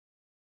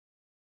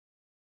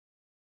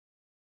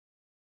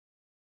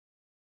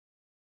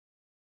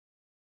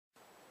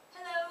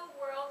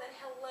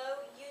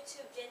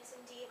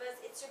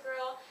it's your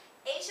girl,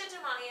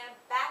 Ashiamiller,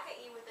 back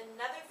at you with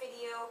another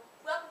video.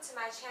 Welcome to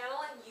my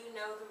channel, and you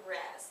know the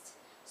rest.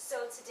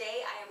 So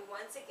today I am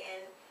once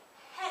again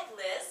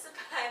headless, but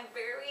I'm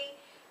very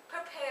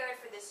prepared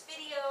for this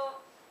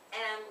video, and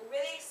I'm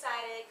really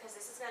excited because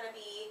this is going to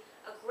be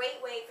a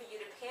great way for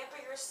you to pamper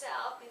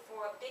yourself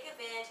before a big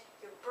event,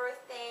 your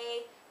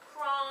birthday,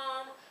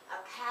 prom, a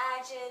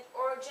pageant,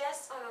 or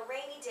just on a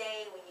rainy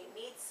day when you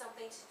need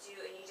something to do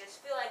and you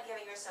just feel like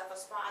giving yourself a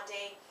spa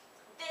day.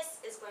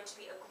 This is going to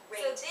be a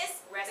great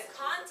recipe. The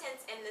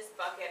contents in this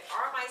bucket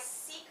are my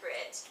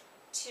secret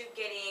to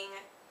getting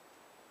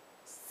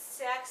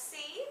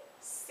sexy,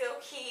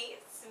 silky,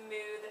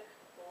 smooth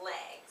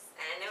legs.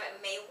 And I know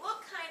it may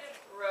look kind of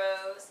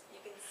gross.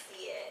 You can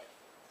see it.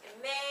 It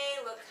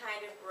may look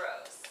kind of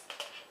gross.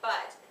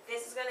 But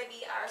this is going to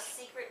be our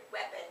secret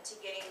weapon to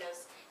getting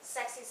those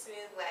sexy,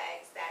 smooth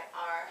legs that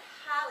are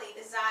highly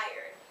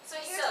desired. So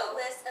here's a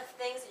list of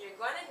things that you're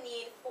going to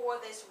need for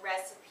this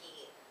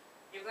recipe.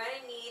 You're going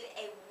to need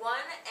a 1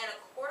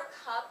 1/4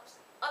 cup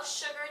of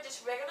sugar,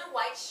 just regular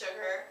white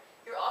sugar.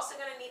 You're also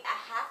going to need a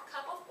 1/2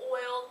 cup of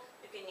oil.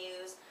 You can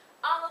use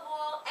olive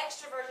oil,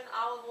 extra virgin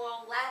olive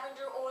oil,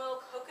 lavender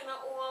oil,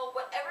 coconut oil,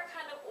 whatever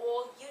kind of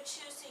oil you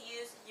choose to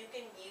use, you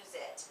can use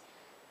it.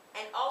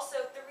 And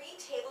also 3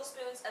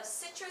 tablespoons of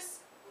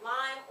citrus,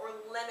 lime, or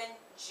lemon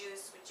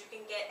juice, which you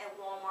can get at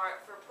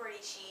Walmart for pretty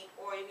cheap,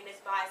 or you can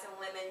just buy some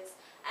lemons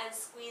and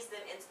squeeze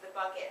them into the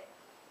bucket.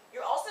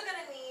 You're also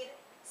going to need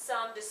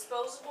some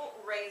disposable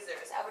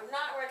razors. I would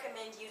not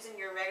recommend using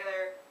your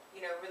regular,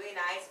 really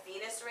nice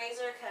Venus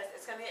razor because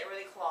it's going to get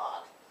really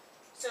clogged.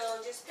 So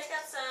just pick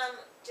up some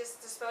just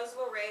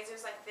disposable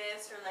razors like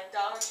this from like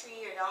Dollar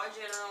Tree or Dollar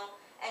General,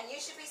 and you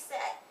should be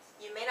set.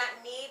 You may not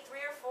need 3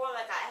 or 4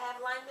 like I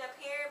have lined up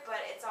here, but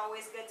it's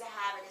always good to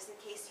have it just in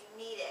case you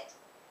need it.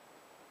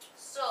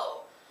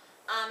 So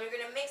you're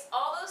going to mix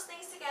all those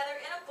things together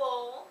in a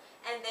bowl,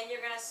 and then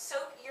you're going to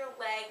soak your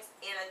legs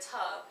in a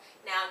tub.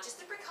 Now,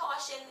 just a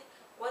precaution,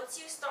 once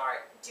you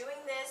start doing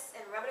this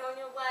and rubbing it on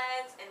your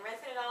legs and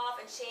rinsing it off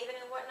and shaving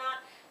and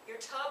whatnot, your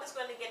tub is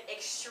going to get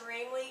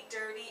extremely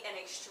dirty and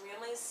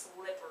extremely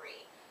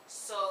slippery.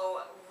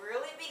 So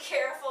really be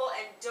careful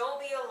and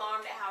don't be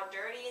alarmed at how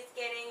dirty it's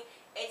getting.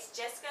 It's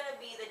just going to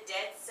be the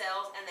dead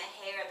cells and the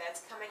hair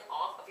that's coming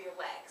off of your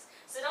legs.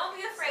 So don't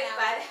be afraid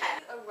by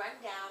that. A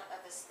rundown of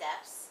the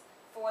steps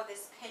for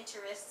this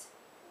Pinterest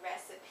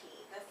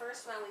recipe. The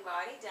first one we've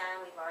already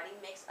done. We've already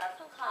mixed our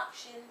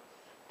concoction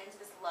into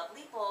this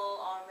lovely bowl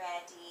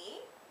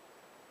already.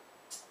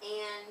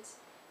 And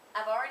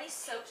I've already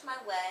soaked my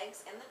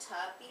legs in the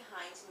tub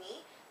behind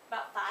me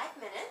about 5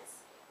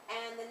 minutes.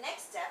 And the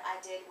next step I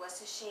did was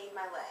to shave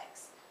my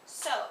legs.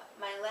 So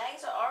my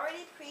legs are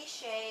already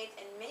pre-shaved,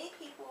 and many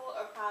people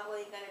are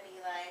probably going to be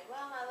like,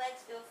 well, my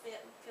legs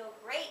feel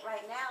great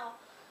right now.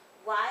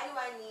 Why do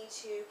I need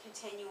to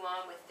continue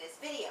on with this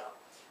video?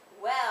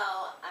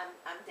 Well,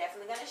 I'm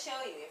definitely going to show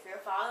you. If you're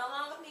following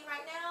along with me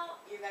right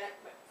now, you're going to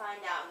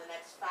find out in the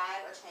next 5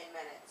 or 10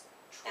 minutes.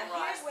 Now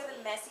here's where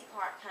the messy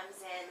part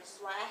comes in, which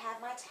is why I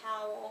have my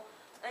towel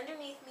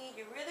underneath me.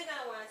 You're really going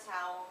to want a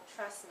towel,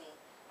 trust me,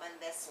 on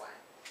this one.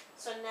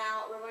 So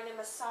now we're going to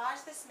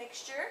massage this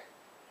mixture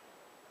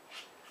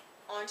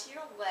onto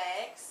your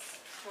legs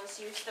once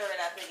you stir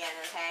it up again,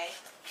 okay?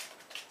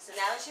 So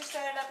now that you've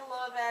stirred it up a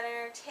little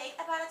better, take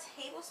about a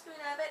tablespoon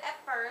of it at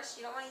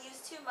first. You don't want to use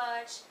too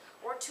much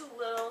or too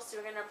little, so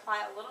you're going to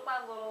apply it little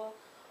by little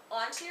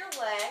onto your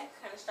leg.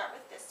 I'm going to start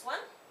with this one.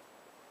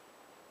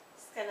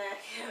 Just going to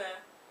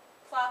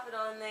plop it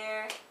on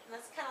there, and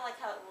that's kind of like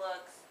how it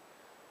looks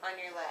on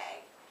your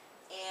leg.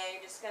 And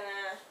you're just going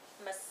to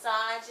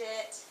massage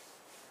it.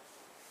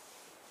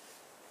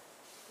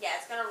 Yeah,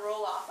 it's going to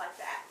roll off like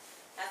that.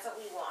 That's what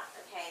we want,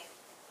 okay?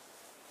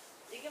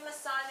 You can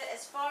massage it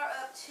as far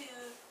up through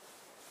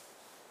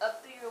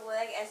your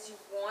leg as you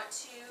want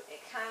to.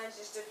 It kind of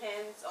just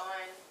depends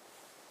on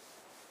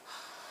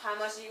how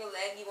much of your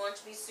leg you want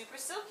to be super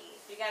silky.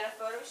 If you got a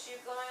photo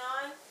shoot going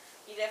on,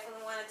 you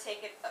definitely want to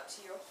take it up to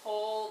your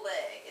whole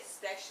leg,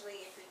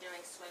 especially if you're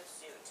doing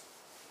swimsuit.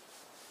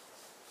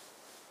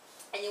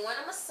 And you want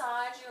to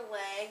massage your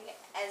leg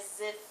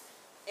as if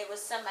it was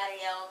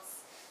somebody else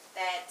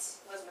that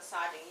was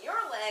massaging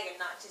your leg and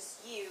not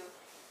just you,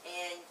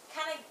 and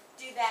kind of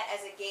do that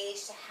as a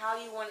gauge to how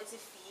you want it to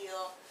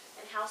feel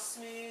and how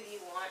smooth you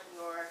want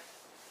your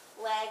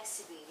legs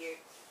to be.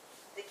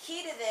 The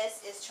key to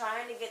this is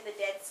trying to get the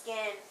dead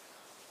skin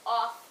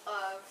off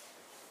of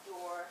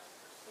your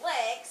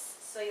legs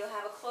so you'll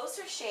have a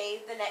closer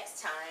shave the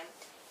next time,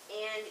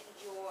 and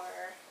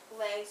your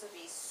legs will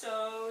be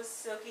so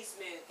silky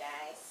smooth,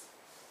 guys.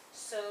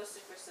 So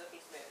super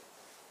silky smooth.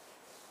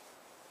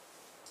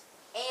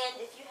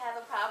 And if you have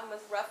a problem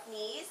with rough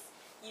knees,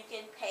 you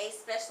can pay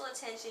special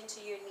attention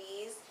to your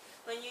knees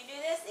when you do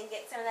this and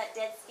get some of that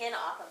dead skin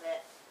off of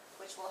it,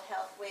 which will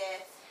help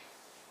with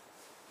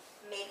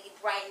maybe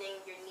brightening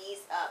your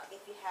knees up if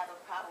you have a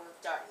problem with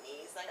dark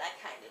knees, like I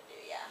kind of do,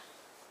 yeah.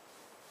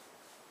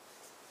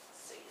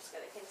 So you're just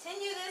going to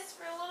continue this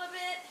for a little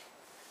bit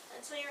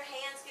until your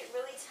hands get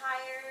really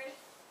tired.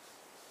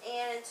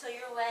 and until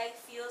your leg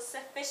feels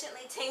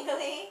sufficiently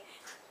tingly,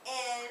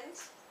 and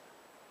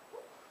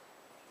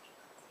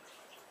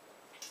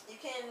you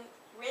can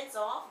rinse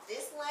off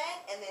this leg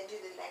and then do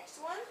the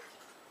next one,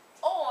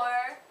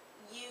 or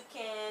you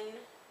can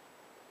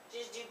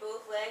just do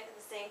both legs at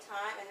the same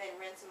time and then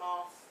rinse them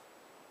off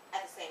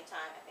at the same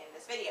time at the end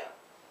of this video.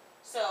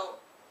 So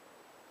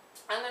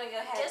I'm going to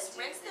go ahead and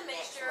rinse the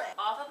mixture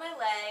off of my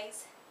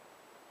legs,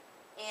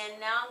 and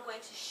now I'm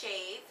going to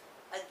shave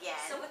again.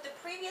 So with the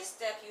previous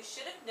step, you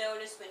should have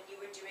noticed when you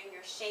were doing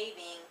your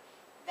shaving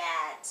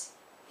that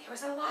there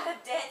was a lot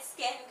of dead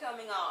skin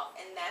coming off,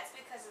 and that's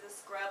because of the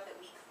scrub that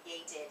we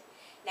created.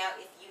 Now,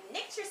 if you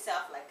nicked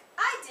yourself like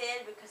I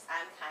did, because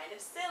I'm kind of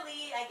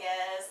silly, I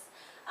guess,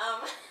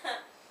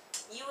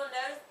 you will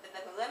notice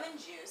that the lemon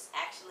juice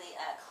actually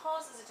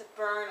causes it to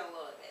burn a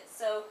little bit.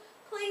 So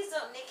please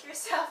don't nick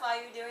yourself while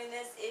you're doing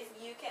this. If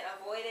you can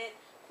avoid it,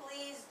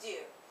 please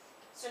do.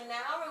 So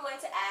now we're going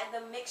to add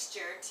the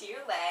mixture to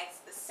your legs,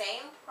 the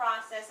same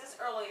process as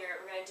earlier.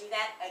 We're going to do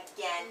that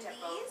again to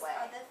both legs.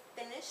 These are the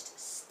finished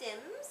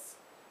stems.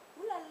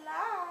 Ooh la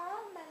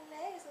la, my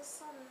legs are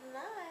so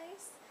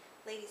nice.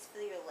 Ladies,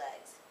 feel your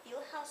legs.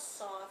 Feel how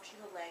soft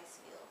your legs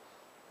feel.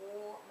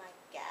 Oh my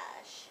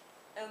gosh.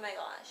 Oh my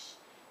gosh.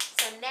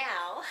 So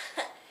now,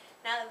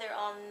 now that they're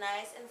all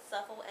nice and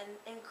supple and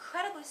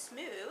incredibly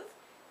smooth,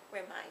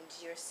 remind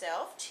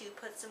yourself to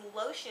put some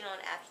lotion on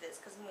after this,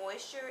 because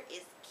moisture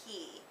is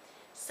key.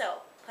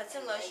 So, put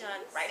some lotion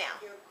on right now.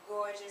 Your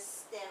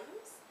gorgeous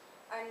stems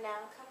are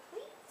now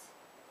complete.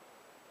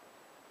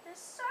 They're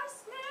so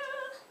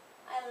smooth.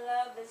 I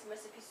love this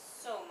recipe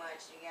so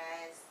much, you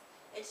guys.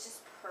 It's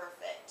just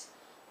perfect.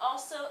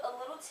 Also, a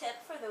little tip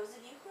for those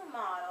of you who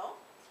model,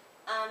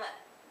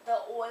 the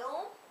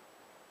oil,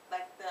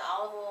 like the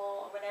olive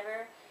oil or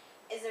whatever,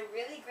 is a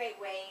really great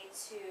way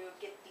to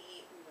get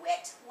the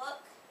wet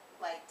look,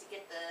 like to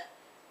get the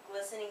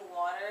glistening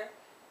water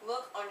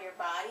look on your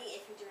body.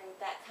 If you're doing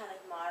that kind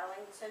of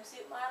modeling,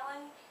 swimsuit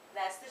modeling,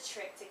 that's the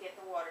trick to get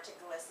the water to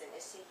glisten,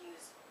 is to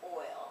use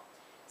oil.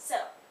 So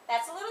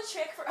that's a little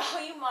trick for all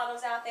you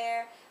models out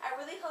there. I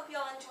really hope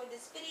y'all enjoyed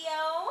this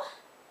video.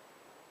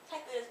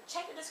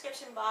 Check the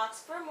description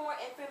box for more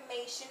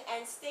information,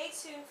 and stay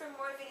tuned for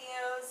more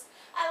videos.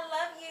 I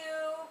love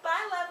you.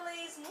 Bye,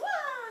 lovelies.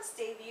 Mwah!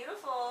 Stay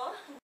beautiful.